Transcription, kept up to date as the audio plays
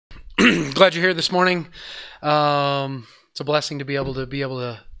Glad you're here this morning. It's a blessing to be able to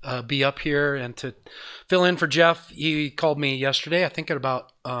be up here and to fill in for Jeff. He called me yesterday, I think at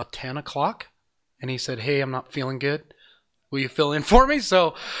about 10 o'clock, and he said, "Hey, I'm not feeling good. Will you fill in for me?"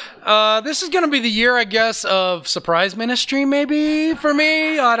 So this is going to be the year, I guess, of surprise ministry, maybe for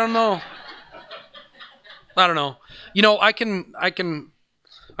me. I don't know. You know, I can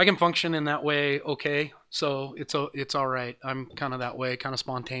function in that way, okay. So it's all right. I'm kind of that way, kind of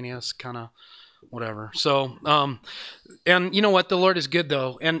spontaneous, kind of whatever. So, and you know what? The Lord is good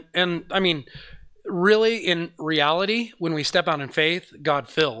though. And I mean, really in reality, when we step out in faith, God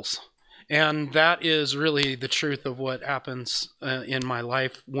fills. And that is really the truth of what happens in my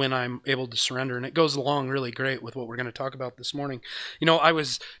life when I'm able to surrender. And it goes along really great with what we're going to talk about this morning. You know, I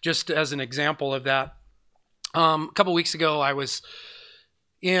was just as an example of that, a couple weeks ago, I was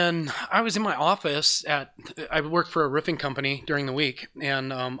in my office I work for a roofing company during the week,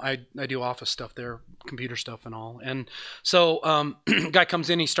 and I do office stuff there, computer stuff and all. And so guy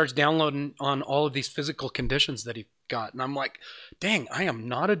comes in, he starts downloading on all of these physical conditions that he got. And I'm like, dang, I am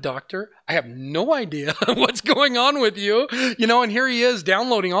not a doctor. I have no idea what's going on with you, you know, and here he is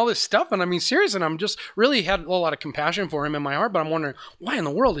downloading all this stuff. And I mean, seriously, and I'm just really had a lot of compassion for him in my heart, but I'm wondering, why in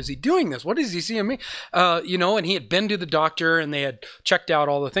the world is he doing this? What does he see in me? You know, and he had been to the doctor and they had checked out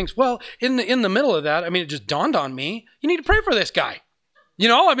all the things. Well, in the middle of that, I mean, it just dawned on me, you need to pray for this guy. You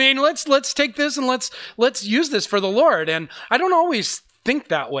know, I mean, let's take this and let's use this for the Lord. And I don't always think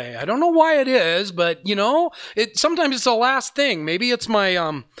that way. I don't know why it is, but you know, sometimes it's the last thing. Maybe it's my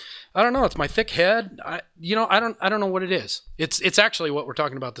I don't know, it's my thick head. I don't know what it is. It's actually what we're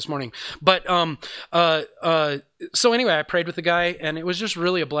talking about this morning. But so anyway, I prayed with the guy, and it was just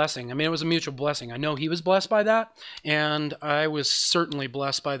really a blessing. I mean, it was a mutual blessing. I know he was blessed by that, and I was certainly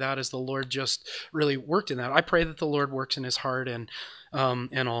blessed by that as the Lord just really worked in that. I pray that the Lord works in his heart and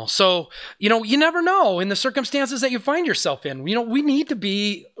all. So, you know, you never know in the circumstances that you find yourself in. You know, we need to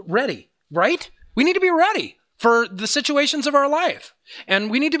be ready, right? We need to be ready for the situations of our life.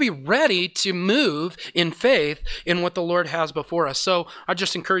 And we need to be ready to move in faith in what the Lord has before us. So I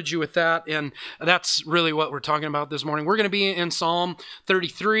just encourage you with that. And that's really what we're talking about this morning. We're going to be in Psalm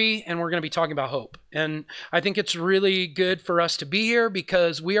 33, and we're going to be talking about hope. And I think it's really good for us to be here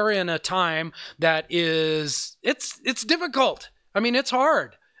because we are in a time that it's difficult. I mean, it's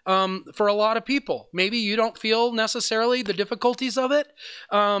hard for a lot of people. Maybe you don't feel necessarily the difficulties of it,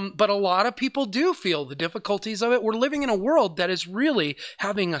 but a lot of people do feel the difficulties of it. We're living in a world that is really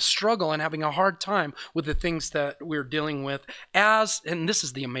having a struggle and having a hard time with the things that we're dealing with and this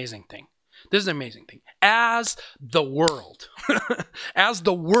is the amazing thing. This is an amazing thing. As the world,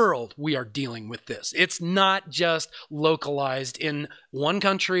 we are dealing with this. It's not just localized in one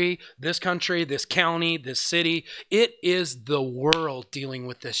country, this county, this city. It is the world dealing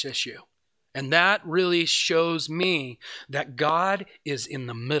with this issue. And that really shows me that God is in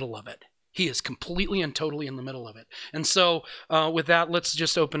the middle of it. He is completely and totally in the middle of it. And so with that, let's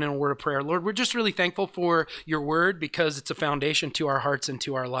just open in a word of prayer. Lord, we're just really thankful for your word because it's a foundation to our hearts and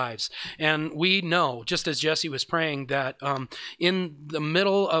to our lives. And we know, just as Jesse was praying, that in the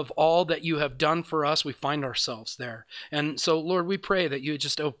middle of all that you have done for us, we find ourselves there. And so, Lord, we pray that you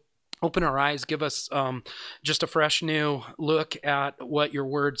just open our eyes, give us just a fresh new look at what your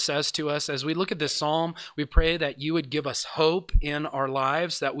word says to us. As we look at this psalm, we pray that you would give us hope in our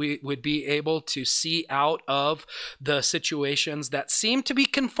lives, that we would be able to see out of the situations that seem to be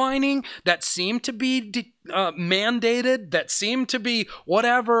confining, that seem to be mandated, that seem to be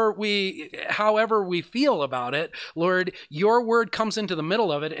however we feel about it. Lord, your word comes into the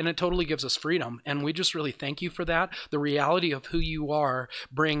middle of it and it totally gives us freedom. And we just really thank you for that. The reality of who you are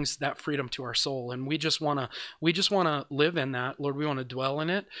brings that freedom to our soul. And we just want to live in that. Lord, we want to dwell in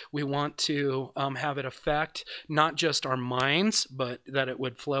it. We want to have it affect not just our minds, but that it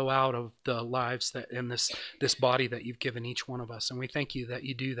would flow out of the lives that in this body that you've given each one of us. And we thank you that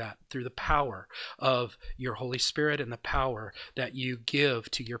you do that through the power of your Holy Spirit and the power that you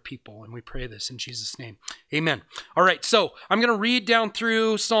give to your people. And we pray this in Jesus' name. Amen. All right, so I'm going to read down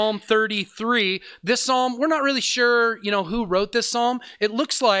through Psalm 33. This psalm, we're not really sure, who wrote this psalm. It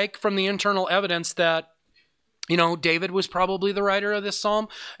looks like from the internal evidence that David was probably the writer of this psalm,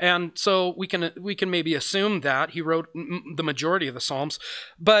 and so we can maybe assume that he wrote the majority of the psalms,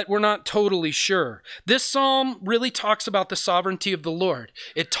 but we're not totally sure. This psalm really talks about the sovereignty of the Lord.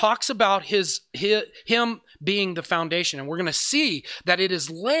 It talks about him being the foundation, and we're going to see that it is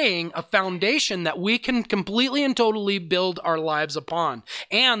laying a foundation that we can completely and totally build our lives upon,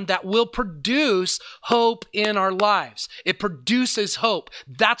 and that will produce hope in our lives. It produces hope.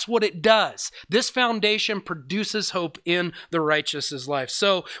 That's what it does. This foundation produces produces hope in the righteous's life.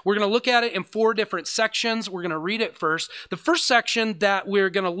 So we're going to look at it in 4 different sections. We're going to read it first. The first section that we're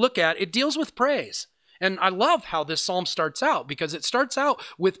going to look at, it deals with praise. And I love how this psalm starts out because it starts out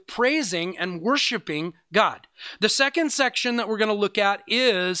with praising and worshiping God. The second section that we're going to look at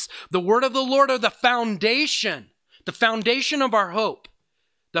is the word of the Lord, or the foundation of our hope.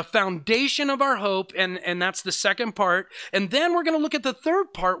 The foundation of our hope, and that's the second part. And then we're going to look at the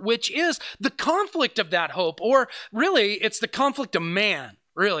third part, which is the conflict of that hope, or really it's the conflict of man.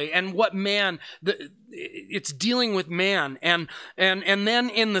 Really, and what man, it's dealing with man, and then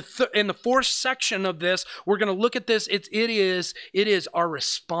in the fourth section of this, we're going to look at this. It is our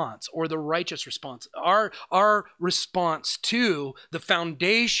response, or the righteous response, our response to the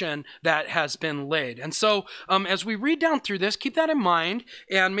foundation that has been laid. And so, as we read down through this, keep that in mind,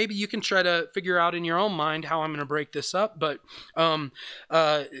 and maybe you can try to figure out in your own mind how I'm going to break this up. But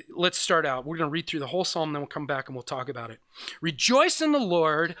let's start out. We're going to read through the whole psalm, then we'll come back and we'll talk about it. Rejoice in the Lord,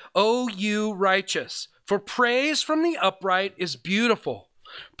 O you righteous, for praise from the upright is beautiful.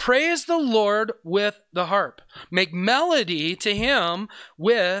 Praise the Lord with the harp. Make melody to him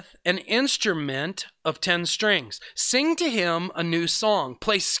with an instrument of 10 strings. Sing to him a new song.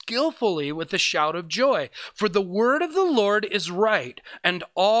 Play skillfully with a shout of joy. For the word of the Lord is right, and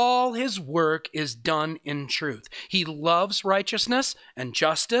all his work is done in truth. He loves righteousness and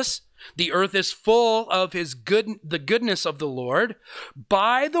justice. The earth is full of the goodness of the Lord.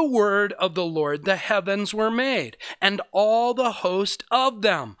 By the word of the Lord the heavens were made, and all the host of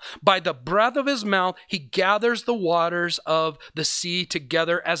them. By the breath of his mouth he gathers the waters of the sea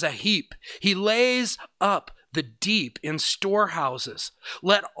together as a heap. He lays up the deep in storehouses.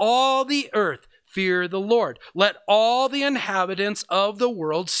 Let all the earth fear the Lord. Let all the inhabitants of the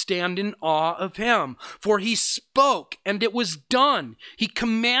world stand in awe of him. For he spoke, and it was done. He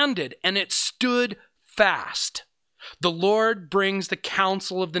commanded, and it stood fast. The Lord brings the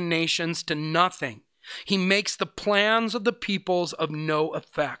counsel of the nations to nothing. He makes the plans of the peoples of no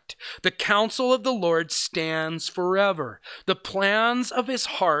effect. The counsel of the Lord stands forever, the plans of his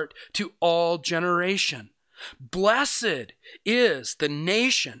heart to all generation. Blessed is the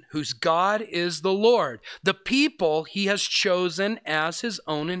nation whose God is the Lord, the people he has chosen as his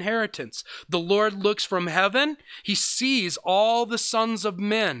own inheritance. The Lord looks from heaven. He sees all the sons of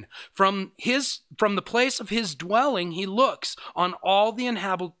men. From the place of his dwelling, he looks on all the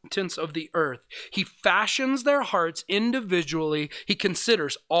inhabitants of the earth. He fashions their hearts individually. He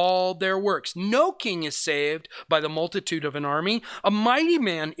considers all their works. No king is saved by the multitude of an army. A mighty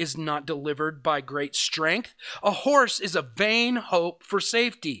man is not delivered by great strength. A horse is a vain hope for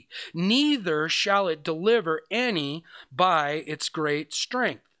safety. Neither shall it deliver any by its great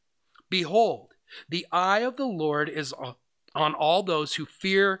strength. Behold, the eye of the Lord is on all those who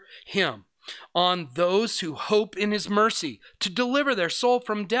fear him, on those who hope in his mercy, to deliver their soul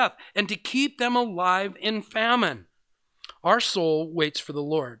from death and to keep them alive in famine. Our soul waits for the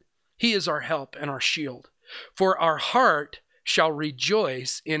Lord. He is our help and our shield. For our heart shall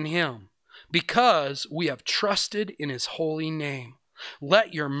rejoice in him, because we have trusted in his holy name.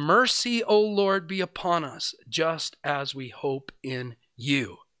 Let your mercy, O Lord, be upon us, just as we hope in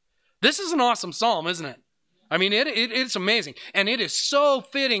you. This is an awesome psalm, isn't it? I mean, it's amazing. And it is so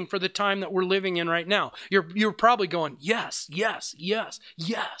fitting for the time that we're living in right now. You're probably going, yes, yes, yes,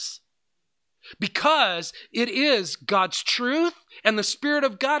 yes. Because it is God's truth, and the Spirit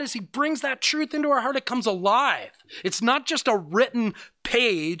of God, as he brings that truth into our heart, it comes alive. It's not just a written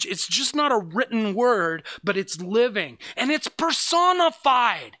page. It's just not a written word, but it's living, and it's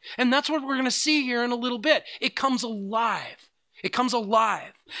personified. And that's what we're going to see here in a little bit. It comes alive. It comes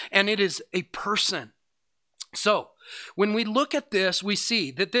alive, and it is a person. So when we look at this, we see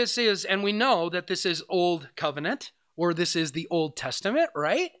that this is, and we know that this is Old Covenant, or this is the Old Testament,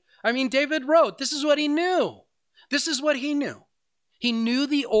 right? I mean, David wrote, this is what he knew. This is what he knew. He knew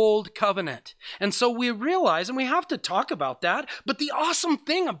the Old Covenant. And so we realize, and we have to talk about that, but the awesome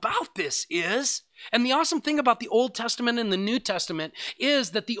thing about this is, and the awesome thing about the Old Testament and the New Testament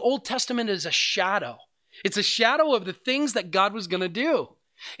is that the Old Testament is a shadow. It's a shadow of the things that God was going to do.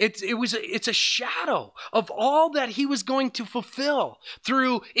 It's a shadow of all that he was going to fulfill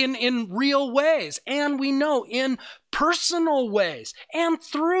through in real ways, and we know in personal ways, and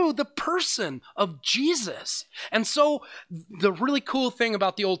through the person of Jesus. And so the really cool thing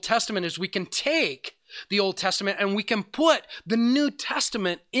about the Old Testament is we can take the Old Testament and we can put the New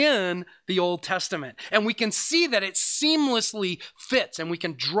Testament in the Old Testament, and we can see that it seamlessly fits, and we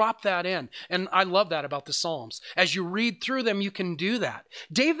can drop that in. And I love that about the Psalms. As you read through them, you can do that.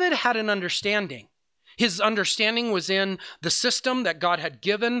 David had an understanding. His understanding was in the system that God had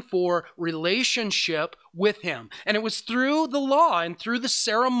given for relationship with him. And it was through the law and through the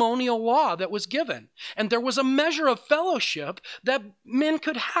ceremonial law that was given. And there was a measure of fellowship that men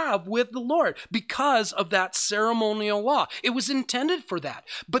could have with the Lord because of that ceremonial law. It was intended for that,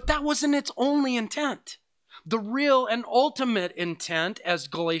 but that wasn't its only intent. The real and ultimate intent, as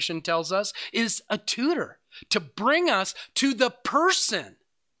Galatians tells us, is a tutor to bring us to the person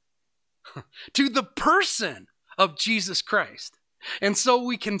of Jesus Christ. And so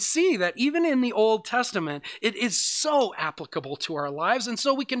we can see that even in the Old Testament, it is so applicable to our lives, and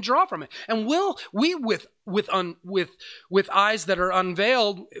so we can draw from it. And we with eyes that are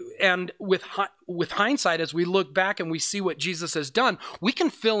unveiled and with hindsight, as we look back and we see what Jesus has done, we can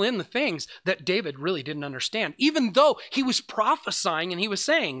fill in the things that David really didn't understand, even though he was prophesying and he was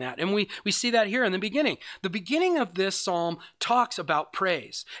saying that. And we see that here in the beginning. The beginning of this psalm talks about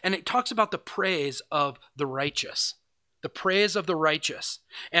praise, and it talks about the praise of the righteous. The praise of the righteous.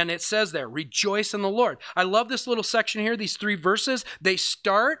 And it says there, rejoice in the Lord. I love this little section here, these 3 verses. They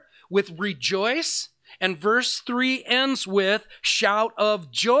start with rejoice, and verse 3 ends with shout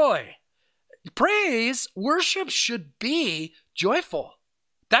of joy. Praise, worship should be joyful.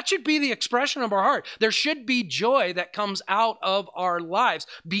 That should be the expression of our heart. There should be joy that comes out of our lives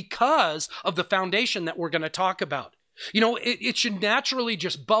because of the foundation that we're going to talk about. You know, it should naturally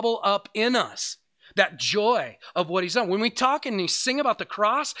just bubble up in us. That joy of what he's done. When we talk and we sing about the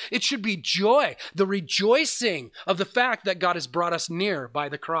cross, it should be joy, the rejoicing of the fact that God has brought us near by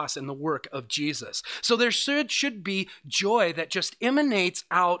the cross and the work of Jesus. So there should be joy that just emanates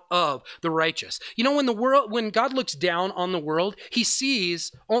out of the righteous. You know, when God looks down on the world, he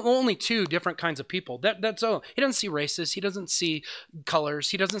sees only 2 different kinds of people. That's all. He doesn't see races. He doesn't see colors.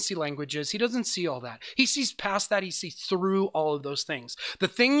 He doesn't see languages. He doesn't see all that. He sees past that. He sees through all of those things.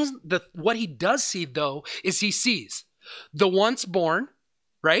 What he does see, though, is he sees the once born,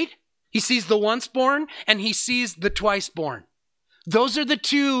 right? He sees the once born and he sees the twice born. Those are the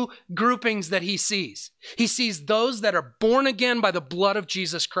 2 groupings that he sees. He sees those that are born again by the blood of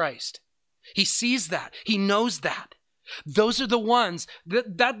Jesus Christ. He sees that. He knows that. Those are the ones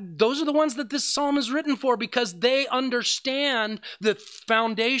that this psalm is written for, because they understand the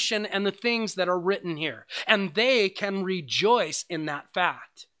foundation and the things that are written here, and they can rejoice in that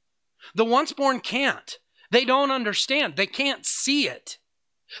fact. The once born can't. They don't understand. They can't see it.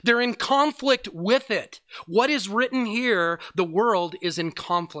 They're in conflict with it. What is written here, the world is in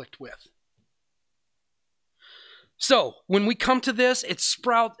conflict with. So when we come to this, it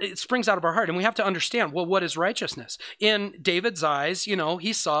springs out of our heart, and we have to understand, well, what is righteousness? In David's eyes, you know,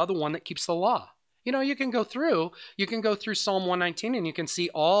 he saw the one that keeps the law. You know, you can go through Psalm 119 and you can see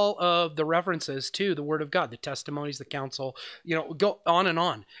all of the references to the Word of God, the testimonies, the counsel, you know, go on and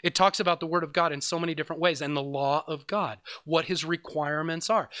on. It talks about the Word of God in so many different ways, and the law of God, what his requirements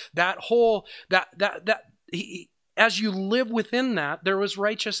are. As you live within that, there was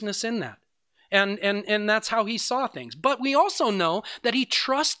righteousness in that. And that's how he saw things. But we also know that he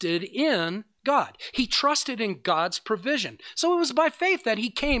trusted in God. He trusted in God's provision. So it was by faith that he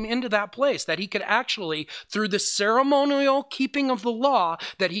came into that place, that he could actually, through the ceremonial keeping of the law,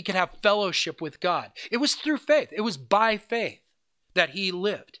 that he could have fellowship with God. It was through faith. It was by faith that he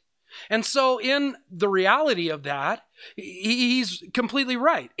lived. And so in the reality of that, he's completely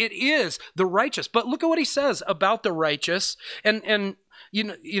right. It is the righteous. But look at what he says about the righteous. And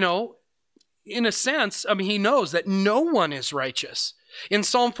you know, in a sense, I mean, he knows that no one is righteous. In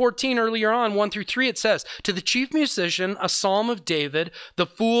Psalm 14, earlier on, 1-3, it says, to the chief musician, a psalm of David, the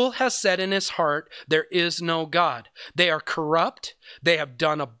fool has said in his heart, there is no God. They are corrupt. They have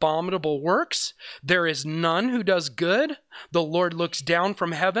done abominable works. There is none who does good. The Lord looks down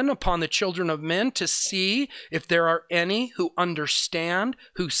from heaven upon the children of men to see if there are any who understand,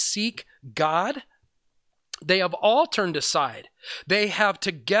 who seek God. They have all turned aside. They have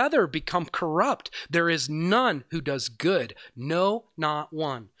together become corrupt. There is none who does good. No, not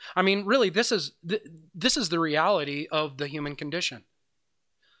one. I mean, really, this is the reality of the human condition.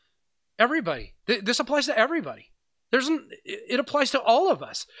 Everybody. This applies to everybody. It applies to all of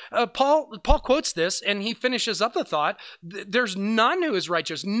us. Paul quotes this, and he finishes up the thought, there's none who is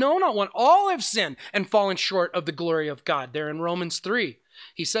righteous. No, not one. All have sinned and fallen short of the glory of God. There in Romans 3.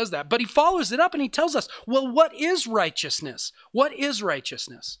 He says that, but he follows it up and he tells us, well, what is righteousness? What is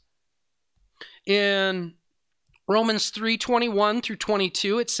righteousness? In Romans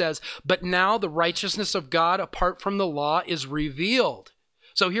 3:21-22, it says, but now the righteousness of God apart from the law is revealed,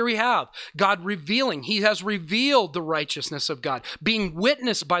 So here we have God revealing. He has revealed the righteousness of God, being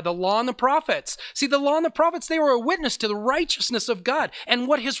witnessed by the law and the prophets. See, the law and the prophets, they were a witness to the righteousness of God and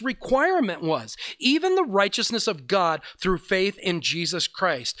what his requirement was. Even the righteousness of God through faith in Jesus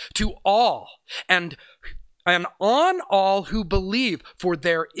Christ to all and on all who believe, for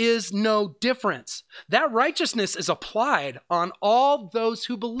there is no difference. That righteousness is applied on all those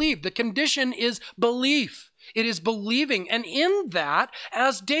who believe. The condition is belief. It is believing. And in that,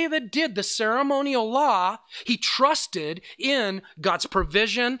 as David did the ceremonial law, he trusted in God's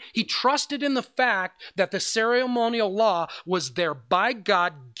provision. He trusted in the fact that the ceremonial law was there by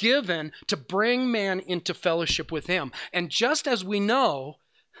God, given to bring man into fellowship with him. And just as we know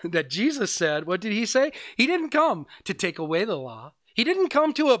that Jesus said, what did he say? He didn't come to take away the law. He didn't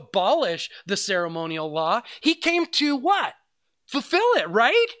come to abolish the ceremonial law. He came to what? Fulfill it,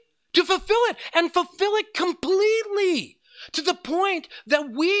 right? To fulfill it and fulfill it completely to the point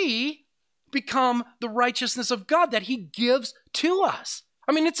that we become the righteousness of God that he gives to us.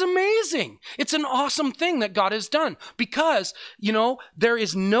 I mean, it's amazing. It's an awesome thing that God has done because, there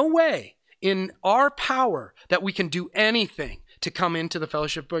is no way in our power that we can do anything to come into the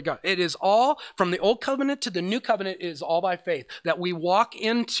fellowship of God. It is all from the old covenant to the new covenant. It is all by faith that we walk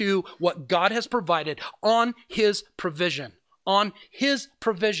into what God has provided on his provision, on his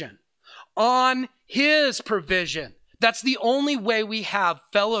provision. On his provision. That's the only way we have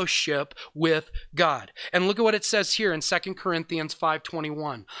fellowship with God. And look at what it says here in 2 Corinthians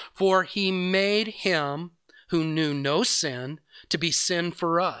 5:21. For he made him who knew no sin to be sin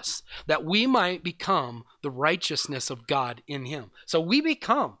for us, that we might become the righteousness of God in him. So we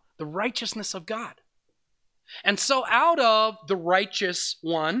become the righteousness of God. And so out of the righteous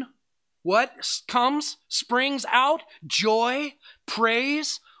one, what springs out? Joy,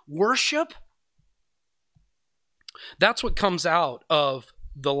 praise, worship. That's what comes out of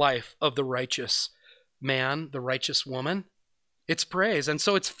the life of the righteous man, the righteous woman. It's praise. And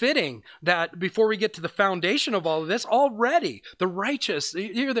so it's fitting that before we get to the foundation of all of this, already the righteous,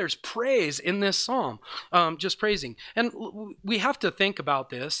 here there's praise in this psalm, just praising. And we have to think about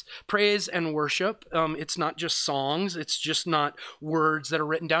this. Praise and worship, it's not just songs. It's just not words that are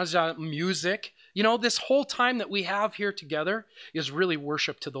written down. It's not music. This whole time that we have here together is really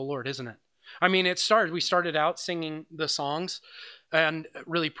worship to the Lord, isn't it? I mean, we started out singing the songs and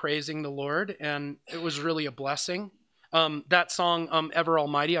really praising the Lord, and it was really a blessing. That song, Ever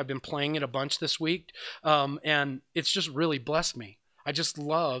Almighty, I've been playing it a bunch this week, and it's just really blessed me. I just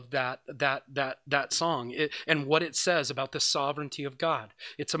love that song and what it says about the sovereignty of God.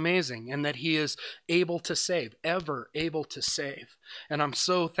 It's amazing, and that he is able to save, ever able to save. And I'm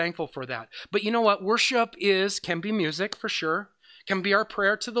so thankful for that. But you know what? Worship can be music for sure, can be our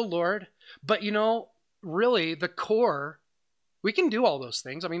prayer to the Lord. But really the core, we can do all those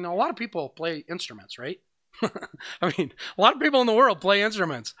things. I mean, a lot of people play instruments, right? I mean, a lot of people in the world play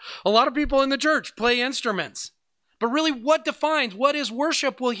instruments. A lot of people in the church play instruments. But really, what is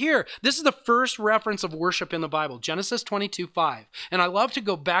worship? Well, here, this is the first reference of worship in the Bible, Genesis 22:5. And I love to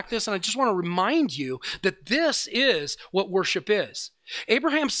go back this, and I just want to remind you that this is what worship is.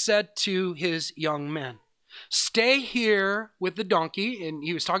 Abraham said to his young men, stay here with the donkey, and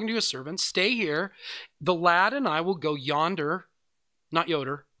he was talking to his servants, stay here. The lad and I will go yonder, not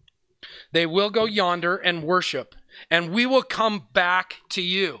Yoder. They will go yonder and worship, and we will come back to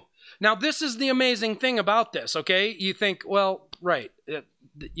you. Now, this is the amazing thing about this, okay? You think, well, right,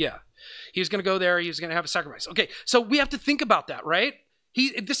 yeah. He's going to go there. He's going to have a sacrifice. Okay, so we have to think about that, right?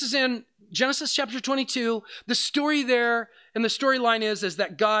 This is in Genesis chapter 22. The story there, and the storyline is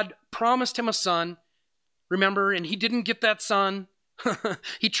that God promised him a son, remember, and he didn't get that son.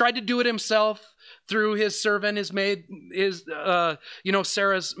 He tried to do it himself through his servant,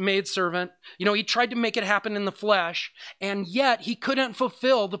 Sarah's maidservant. He tried to make it happen in the flesh, and yet he couldn't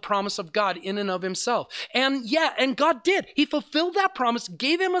fulfill the promise of God in and of himself. And God did. He fulfilled that promise,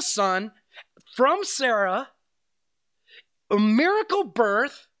 gave him a son from Sarah, a miracle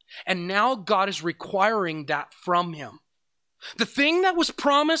birth, and now God is requiring that from him. The thing that was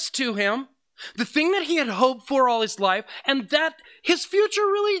promised to him, the thing that he had hoped for all his life, and that his future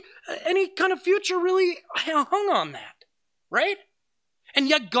really, any kind of future really hung on that, right? And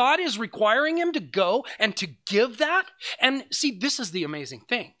yet God is requiring him to go and to give that. And see, this is the amazing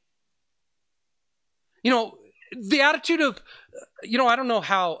thing. The attitude of, I don't know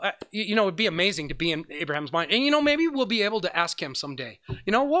how, it'd be amazing to be in Abraham's mind. And, maybe we'll be able to ask him someday,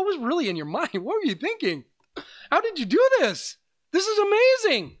 what was really in your mind? What were you thinking? How did you do this? This is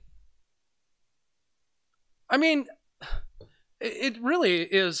amazing. I mean, it really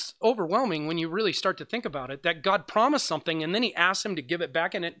is overwhelming when you really start to think about it, that God promised something and then he asked him to give it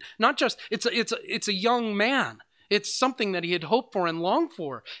back. And it's a young man. It's something that he had hoped for and longed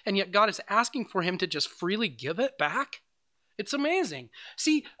for. And yet God is asking for him to just freely give it back. It's amazing.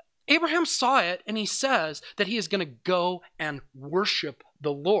 See, Abraham saw it and he says that he is going to go and worship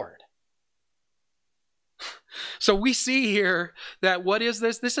the Lord. So we see here that what is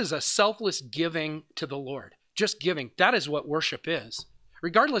this? This is a selfless giving to the Lord. Just giving. That is what worship is.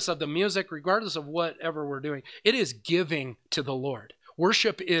 Regardless of the music, regardless of whatever we're doing, it is giving to the Lord.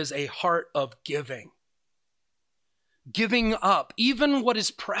 Worship is a heart of giving. Giving up even what is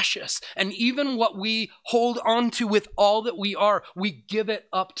precious and even what we hold on to with all that we are, we give it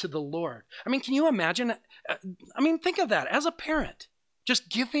up to the Lord. I mean, can you imagine? Think of that as a parent. Just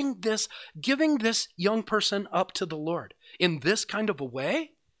giving this young person up to the Lord in this kind of a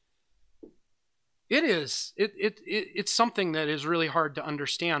way. It's something that is really hard to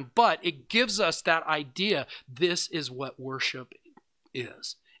understand, but it gives us that idea. This is what worship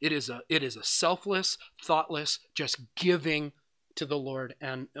is. It is a selfless, thoughtless, just giving to the Lord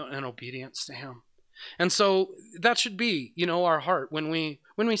and obedience to him. And so that should be, our heart when we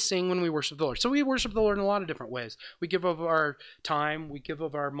sing, when we worship the Lord. So we worship the Lord in a lot of different ways. We give of our time, we give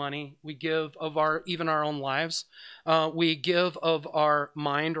of our money, we give of even our own lives. We give of our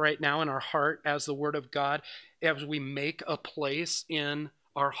mind right now and our heart as the Word of God, as we make a place in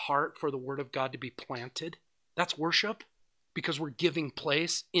our heart for the Word of God to be planted. That's worship, because we're giving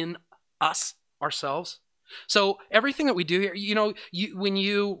place in us, ourselves. So everything that we do here, when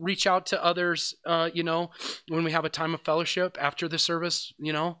you reach out to others, when we have a time of fellowship after the service,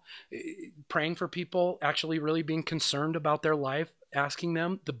 praying for people, actually really being concerned about their life, asking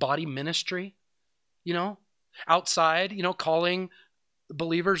them, the body ministry, outside, calling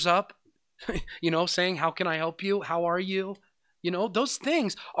believers up, saying, how can I help you? How are you? Those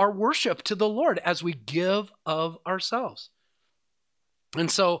things are worship to the Lord as we give of ourselves. And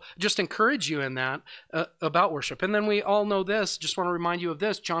so just encourage you in that about worship. And then we all know this, just want to remind you of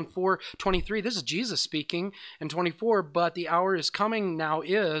this, John 4:23, this is Jesus speaking in 24, but the hour is coming now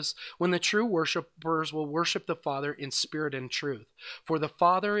is when the true worshipers will worship the Father in spirit and truth. For the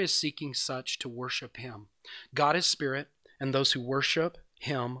Father is seeking such to worship him. God is spirit, and those who worship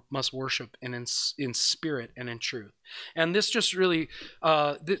him must worship in spirit and in truth. And this just really,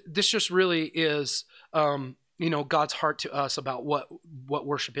 is, God's heart to us about what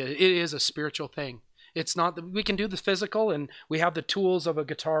worship is. It is a spiritual thing. It's not that we can do the physical, and we have the tools of a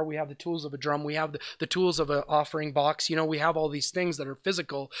guitar, we have the tools of a drum, we have the tools of an offering box. We have all these things that are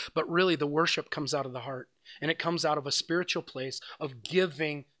physical, but really the worship comes out of the heart, and it comes out of a spiritual place of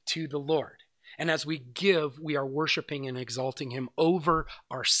giving to the Lord. And as we give, we are worshiping and exalting him over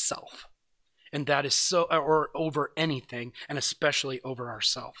ourself. And that is or over anything, and especially over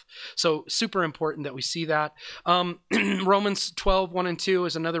ourselves. So super important that we see that. Romans 12:1-2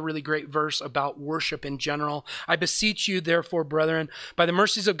 is another really great verse about worship in general. I beseech you, therefore, brethren, by the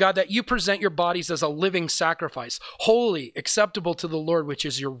mercies of God, that you present your bodies as a living sacrifice, holy, acceptable to the Lord, which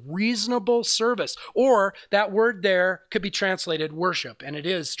is your reasonable service. Or that word there could be translated worship, and it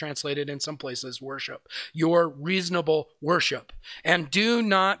is translated in some places worship. Your reasonable worship. And do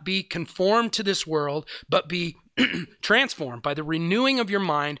not be conformed to this world, but be transformed by the renewing of your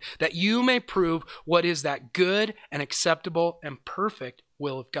mind, that you may prove what is that good and acceptable and perfect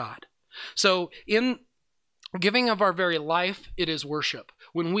will of God. So in giving of our very life, it is worship.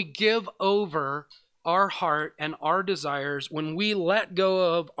 When we give over our heart and our desires, when we let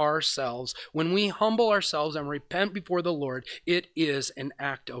go of ourselves, when we humble ourselves and repent before the Lord, it is an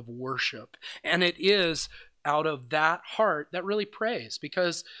act of worship. And it is out of that heart that really prays,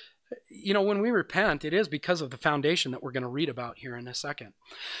 because when we repent, it is because of the foundation that we're going to read about here in a second.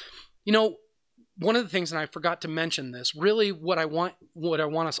 One of the things, and I forgot to mention this, really what I want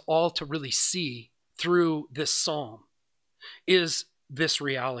us all to really see through this psalm is this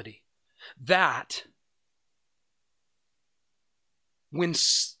reality, that when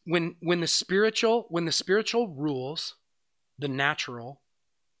the spiritual rules the natural,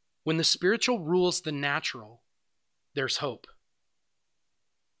 when the spiritual rules the natural, there's hope.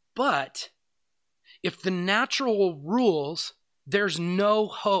 But if the natural rules, there's no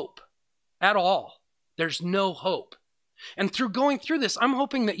hope at all. There's no hope. And through going through this, I'm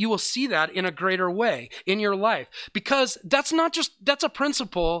hoping that you will see that in a greater way in your life, because that's a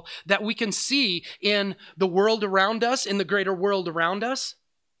principle that we can see in the world around us, in the greater world around us,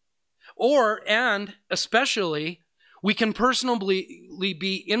 and especially We can personally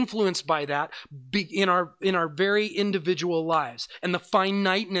be influenced by that in our very individual lives and the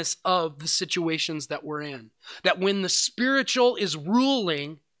finiteness of the situations that we're in. That when the spiritual is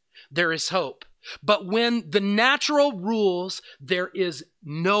ruling, there is hope. But when the natural rules, there is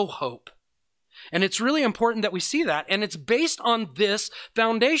no hope. And it's really important that we see that. And it's based on this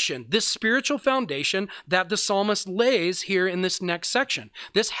foundation, this spiritual foundation that the psalmist lays here in this next section.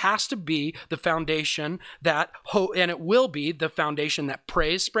 This has to be the foundation that hope, and it will be the foundation that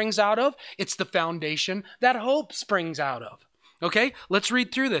praise springs out of. It's the foundation that hope springs out of. Okay, let's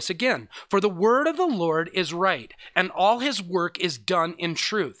read through this again. For the word of the Lord is right, and all his work is done in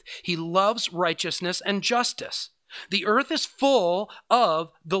truth. He loves righteousness and justice. The earth is full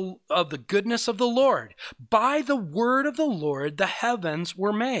of the goodness of the Lord. By the word of the Lord, the heavens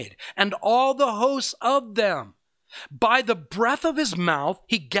were made, and all the hosts of them. By the breath of his mouth,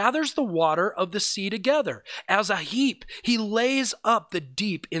 he gathers the water of the sea together. As a heap, he lays up the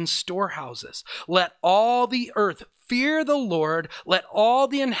deep in storehouses. Let all the earth fear the Lord. Let all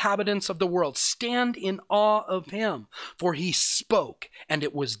the inhabitants of the world stand in awe of him. For he spoke, and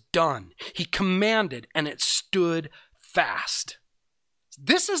it was done. He commanded, and it stood fast.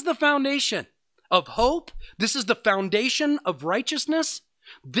 This is the foundation of hope. This is the foundation of righteousness.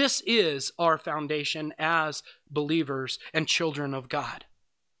 This is our foundation as believers and children of God.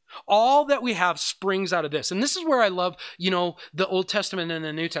 All that we have springs out of this. And this is where I love, the Old Testament and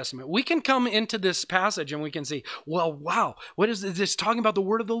the New Testament. We can come into this passage and we can see, well, wow, what is this talking about? The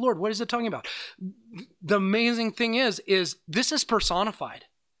word of the Lord. What is it talking about? The amazing thing is this is personified.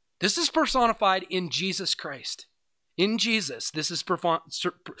 This is personified in Jesus Christ. In Jesus, this is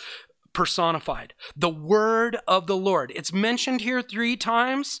personified. The word of the Lord. It's mentioned here 3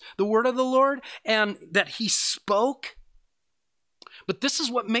 times, the word of the Lord, and that he spoke. But this is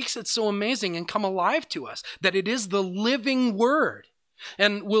what makes it so amazing and come alive to us, that it is the living word.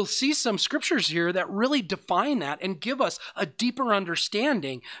 And we'll see some scriptures here that really define that and give us a deeper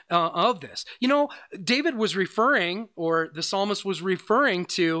understanding of this. David was referring, or the psalmist was referring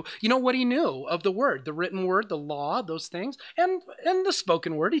to, what he knew of the word, the written word, the law, those things, and the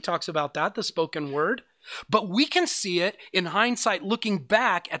spoken word. He talks about that, the spoken word. But we can see it in hindsight, looking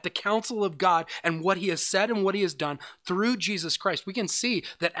back at the counsel of God and what he has said and what he has done through Jesus Christ. We can see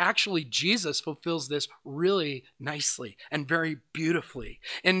that actually Jesus fulfills this really nicely and very beautifully.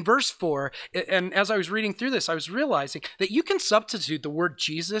 In verse 4, and as I was reading through this, I was realizing that you can substitute the word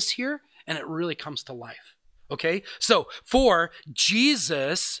Jesus here and it really comes to life. Okay? So, for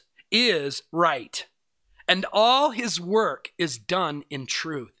Jesus is right, and all his work is done in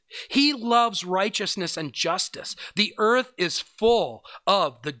truth. He loves righteousness and justice. The earth is full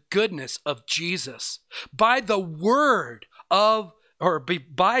of the goodness of Jesus. By the word of,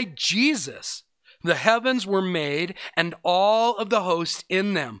 by Jesus, the heavens were made and all of the hosts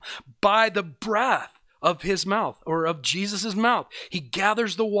in them. By the breath of his mouth, or of Jesus's mouth, he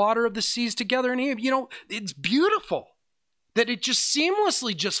gathers the water of the seas together. And it's beautiful that it just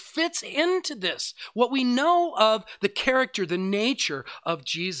seamlessly just fits into this. What we know of the character, the nature of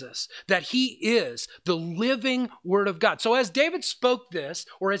Jesus, that he is the living word of God. So as David spoke this,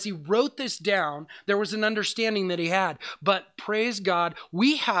 or as he wrote this down, there was an understanding that he had. But praise God,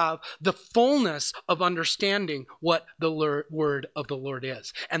 we have the fullness of understanding what the word of the Lord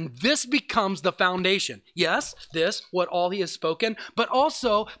is. And this becomes the foundation. Yes, what all he has spoken, but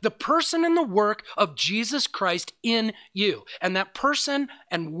also the person and the work of Jesus Christ in you. And that person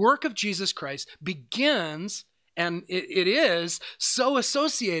and work of Jesus Christ begins, and it is so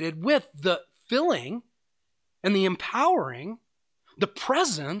associated with the filling and the empowering, the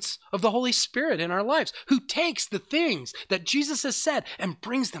presence of the Holy Spirit in our lives, who takes the things that Jesus has said and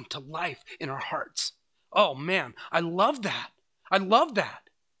brings them to life in our hearts. Oh man, I love that. I love that.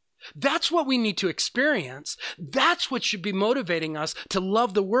 That's what we need to experience. That's what should be motivating us to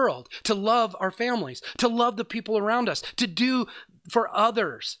love the world, to love our families, to love the people around us, to do for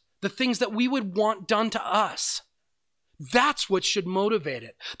others the things that we would want done to us. That's what should motivate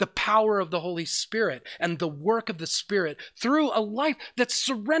it. The power of the Holy Spirit and the work of the Spirit through a life that's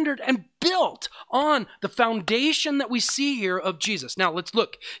surrendered and built on the foundation that we see here of Jesus. Now let's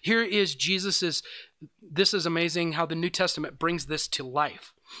look. Here is Jesus's. This is amazing how the New Testament brings this to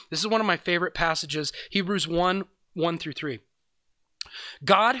life. This is one of my favorite passages, Hebrews 1:1-3.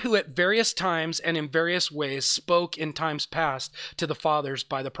 God, who at various times and in various ways spoke in times past to the fathers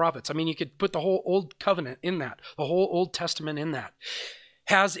by the prophets. I mean, you could put the whole Old Covenant in that, the whole Old Testament in that.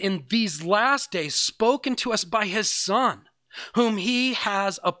 Has in these last days spoken to us by his Son, whom he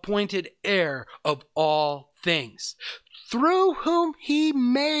has appointed heir of all things, through whom he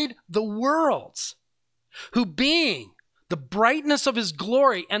made the worlds. who being the brightness of his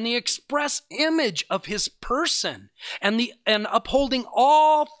glory and the express image of his person, and upholding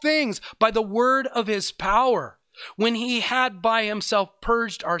all things by the word of his power, when he had by himself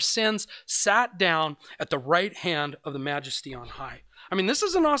purged our sins, sat down at the right hand of the Majesty on high. I mean, this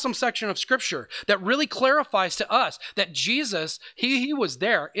is an awesome section of scripture that really clarifies to us that Jesus, he was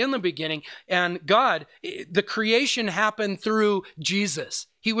there in the beginning, and God, the creation happened through Jesus.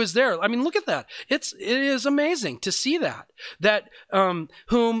 He was there. I mean, look at that. It is amazing to see that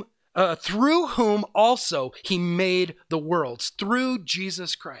through whom also he made the worlds, through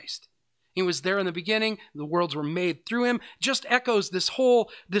Jesus Christ. He was there in the beginning. The worlds were made through him. Just echoes this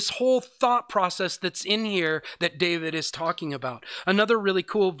whole thought process that's in here that David is talking about. Another really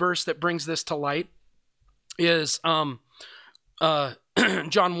cool verse that brings this to light is John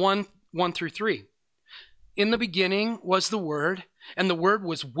 1:1-3. In the beginning was the Word, and the Word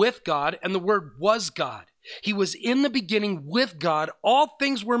was with God, and the Word was God. He was in the beginning with God. All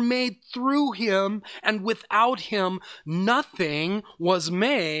things were made through him, and without him, nothing was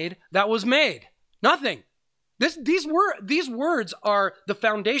made that was made. Nothing. These words are the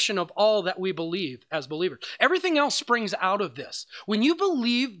foundation of all that we believe as believers. Everything else springs out of this. When you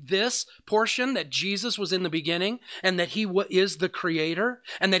believe this portion, that Jesus was in the beginning and that he is the creator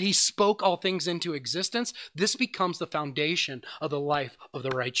and that he spoke all things into existence, this becomes the foundation of the life of the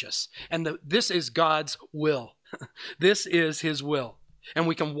righteous. And this is God's will. This is his will. And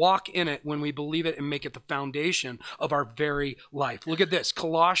we can walk in it when we believe it and make it the foundation of our very life. Look at this,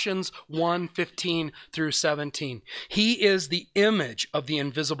 Colossians 1:15-17. He is the image of the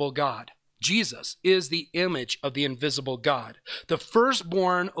invisible God. Jesus is the image of the invisible God, the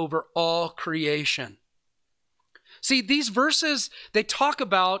firstborn over all creation. See, these verses, they talk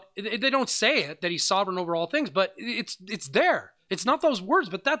about, they don't say it, that he's sovereign over all things, but it's there. It's not those words,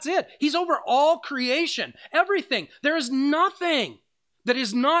 but that's it. He's over all creation, everything. There is nothing that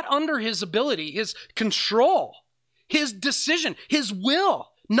is not under his ability, his control, his decision, his will.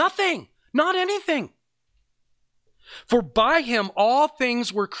 Nothing, not anything. For by him all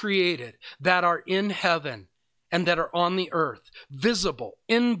things were created that are in heaven and that are on the earth, visible,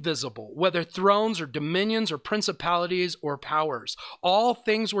 invisible, whether thrones or dominions or principalities or powers. All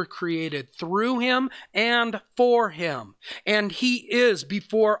things were created through him and for him. And he is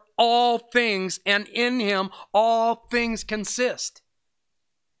before all things, and in him all things consist.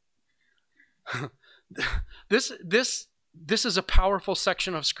 This is a powerful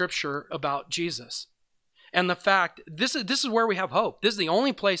section of scripture about Jesus. And the fact, this is where we have hope. This is the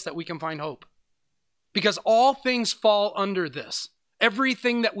only place that we can find hope. Because all things fall under this.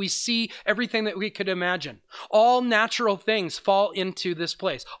 Everything that we see, everything that we could imagine. All natural things fall into this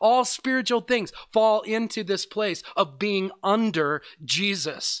place. All spiritual things fall into this place of being under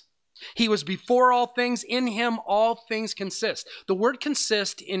Jesus. He was before all things. In him all things consist. The word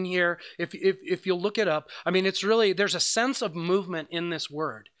consist in here, if you'll look it up, I mean, it's really, there's a sense of movement in this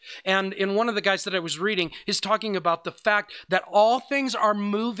word. And in one of the guys that I was reading, is talking about the fact that all things are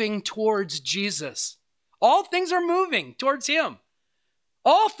moving towards Jesus. All things are moving towards him.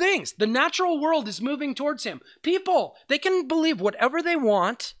 All things. The natural world is moving towards him. People, they can believe whatever they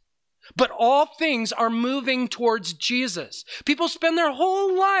want, but all things are moving towards Jesus. People spend their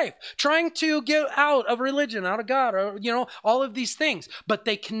whole life trying to get out of religion, out of God, or, all of these things, but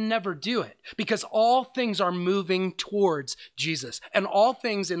they can never do it because all things are moving towards Jesus. And all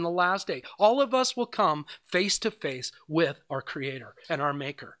things in the last day, all of us will come face to face with our Creator and our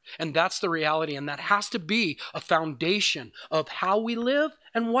Maker. And that's the reality. And that has to be a foundation of how we live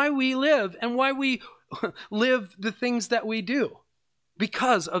and why we live and why we live the things that we do.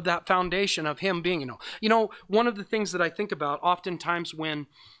 Because of that foundation of him being, one of the things that I think about oftentimes when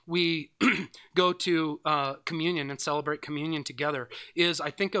we go to communion and celebrate communion together is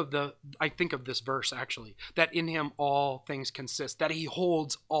I think of this verse actually, that in him all things consist, that he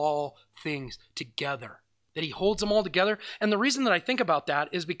holds all things together, that he holds them all together. And the reason that I think about that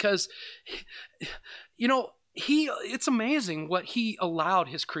is because, it's amazing what he allowed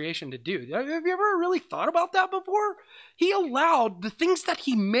his creation to do. Have you ever really thought about that before? He allowed the things that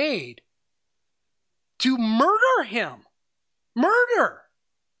he made to murder him. Murder.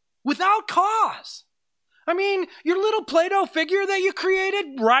 Without cause. I mean, your little Play-Doh figure that you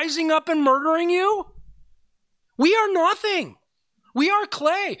created rising up and murdering you? We are nothing. We are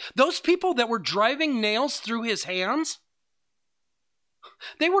clay. Those people that were driving nails through his hands,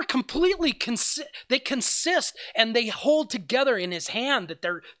 they were completely, they consist and they hold together in his hand that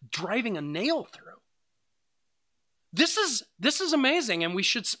they're driving a nail through. This is amazing, and we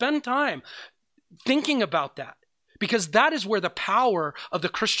should spend time thinking about that. Because that is where the power of the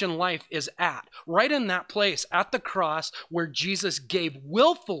Christian life is at. Right in that place, at the cross, where Jesus gave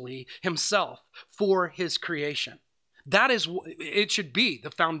willfully himself for his creation. That is, it should be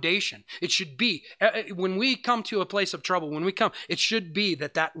the foundation. It should be, when we come to a place of trouble, it should be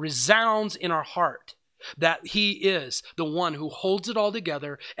that resounds in our heart. That he is the one who holds it all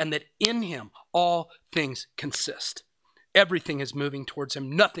together, and that in him all things consist. Everything is moving towards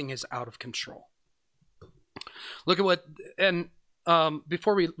him. Nothing is out of control. Look at what, and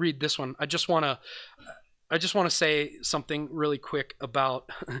before we read this one, I just want to say something really quick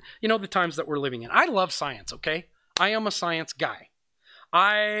about, the times that we're living in. I love science, okay? I am a science guy.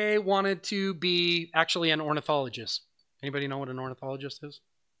 I wanted to be actually an ornithologist. Anybody know what an ornithologist is?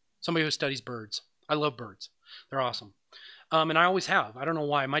 Somebody who studies birds. I love birds. They're awesome. And I always have. I don't know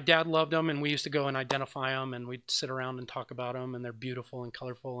why. My dad loved them, and we used to go and identify them, and we'd sit around and talk about them, and they're beautiful and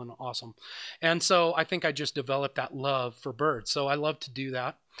colorful and awesome. And so I think I just developed that love for birds. So I love to do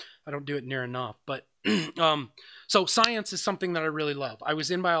that. I don't do it near enough. But so science is something that I really love. I was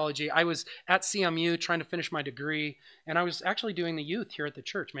in biology. I was at CMU trying to finish my degree, and I was actually doing the youth here at the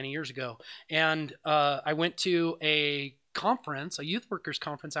church many years ago. And I went to a conference, a youth workers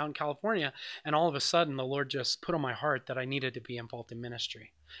conference out in California, and all of a sudden the Lord just put on my heart that I needed to be involved in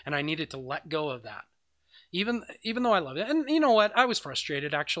ministry, and I needed to let go of that, even though I loved it. And you know what, I was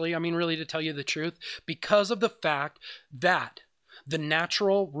frustrated, actually. I mean, really, to tell you the truth, because of the fact that the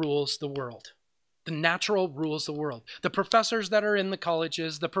natural rules the world. The natural rules the world. The professors that are in the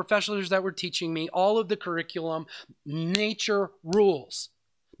colleges, the professors that were teaching me, all of the curriculum, nature rules,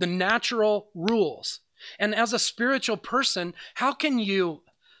 the natural rules. And as a spiritual person, how can you,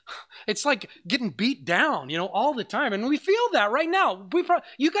 it's like getting beat down, all the time. And we feel that right now.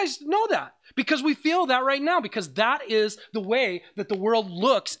 You guys know that, because we feel that right now, because that is the way that the world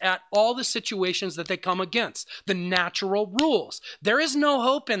looks at all the situations that they come against. The natural rules. There is no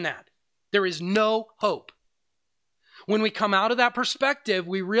hope in that. There is no hope. When we come out of that perspective,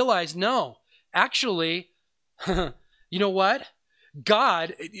 we realize, no, actually, you know what?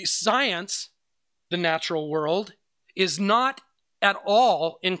 God, science, the natural world, is not at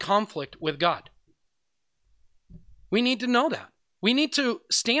all in conflict with God. We need to know that. We need to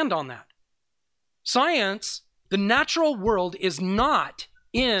stand on that. Science, the natural world, is not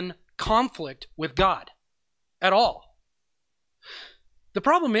in conflict with God at all. The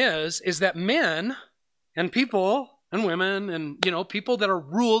problem is that men and people and women and, people that are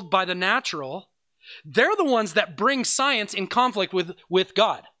ruled by the natural, they're the ones that bring science in conflict with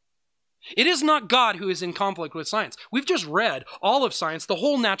God. It is not God who is in conflict with science. We've just read all of science. The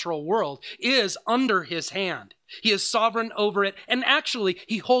whole natural world is under his hand. He is sovereign over it, and actually,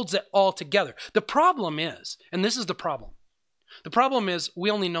 he holds it all together. The problem is, and this is the problem is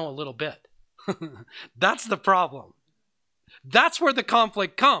we only know a little bit. That's the problem. That's where the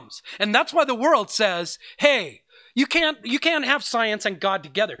conflict comes. And that's why the world says, hey, you can't have science and God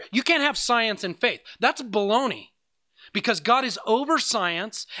together. You can't have science and faith. That's baloney. Because God is over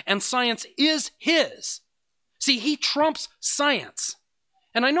science, and science is his. See, he trumps science.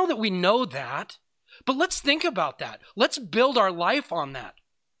 And I know that we know that, but let's think about that. Let's build our life on that.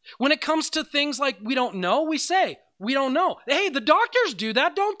 When it comes to things like we don't know, we say, we don't know. Hey, the doctors do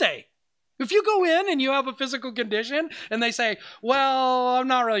that, don't they? If you go in and you have a physical condition and they say, well, I'm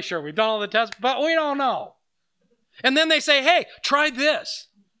not really sure. We've done all the tests, but we don't know. And then they say, hey, try this,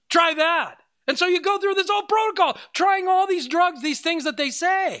 try that. And so you go through this whole protocol, trying all these drugs, these things that they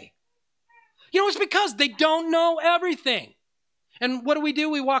say. It's because they don't know everything. And what do?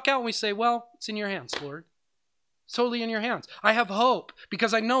 We walk out and we say, well, it's in your hands, Lord. It's totally in your hands. I have hope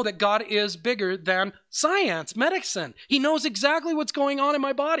because I know that God is bigger than science, medicine. He knows exactly what's going on in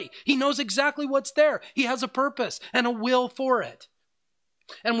my body. He knows exactly what's there. He has a purpose and a will for it.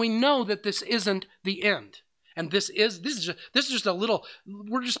 And we know that this isn't the end. And this is just a little,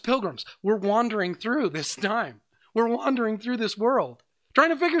 we're just pilgrims. We're wandering through this time. We're wandering through this world, trying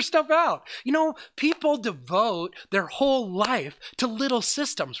to figure stuff out. People devote their whole life to little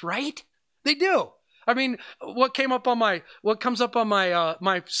systems, right? They do. I mean, what comes up on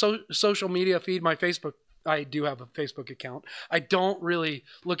my social media feed, my Facebook, I do have a Facebook account. I don't really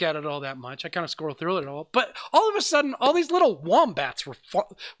look at it all that much. I kind of scroll through it all. But all of a sudden, all these little wombats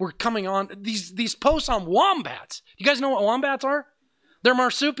were coming on, these posts on wombats. You guys know what wombats are? They're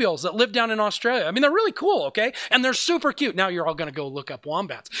marsupials that live down in Australia. I mean, they're really cool, okay? And they're super cute. Now you're all going to go look up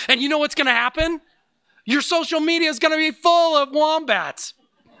wombats. And you know what's going to happen? Your social media is going to be full of wombats.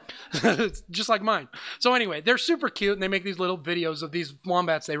 Just like mine. So anyway, they're super cute, and they make these little videos of these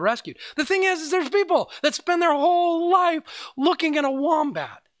wombats they rescued. The thing is there's people that spend their whole life looking at a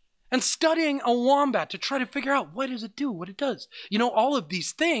wombat. and studying a wombat to try to figure out what does it do, what it does. All of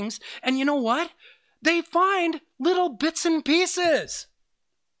these things. And you know what? They find little bits and pieces.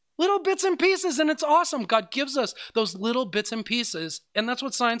 Little bits and pieces, and it's awesome. God gives us those little bits and pieces, and that's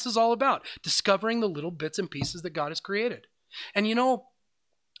what science is all about, discovering the little bits and pieces that God has created. And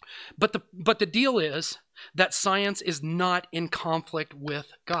but the deal is that science is not in conflict with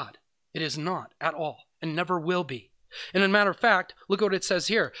God. It is not at all, and never will be. And as a matter of fact, look what it says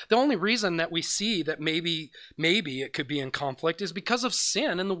here. The only reason that we see that maybe it could be in conflict is because of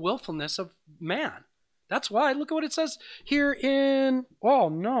sin and the willfulness of man. That's why. Look at what it says here in, oh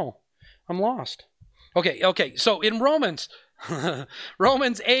no, I'm lost. Okay. So in Romans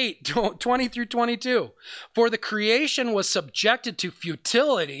 8, 20 through 22, for the creation was subjected to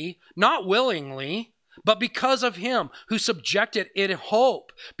futility, not willingly, but because of him who subjected it in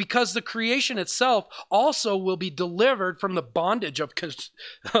hope, because the creation itself also will be delivered from the bondage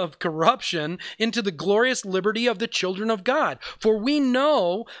of corruption into the glorious liberty of the children of God. For we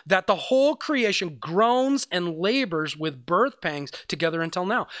know that the whole creation groans and labors with birth pangs together until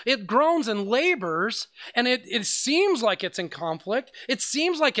now. It groans and labors, and it seems like it's in conflict. It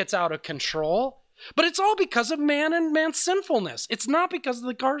seems like it's out of control. But it's all because of man and man's sinfulness. It's not because of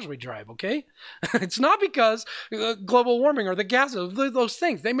the cars we drive, okay? It's not because global warming or the gases, those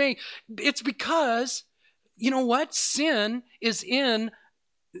things. It's because, you know what? Sin is in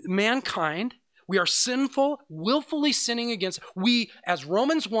mankind. We are sinful, willfully sinning against. We, as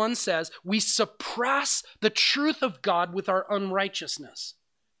Romans 1 says, we suppress the truth of God with our unrighteousness.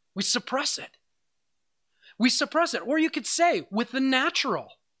 We suppress it. Or you could say, with the natural.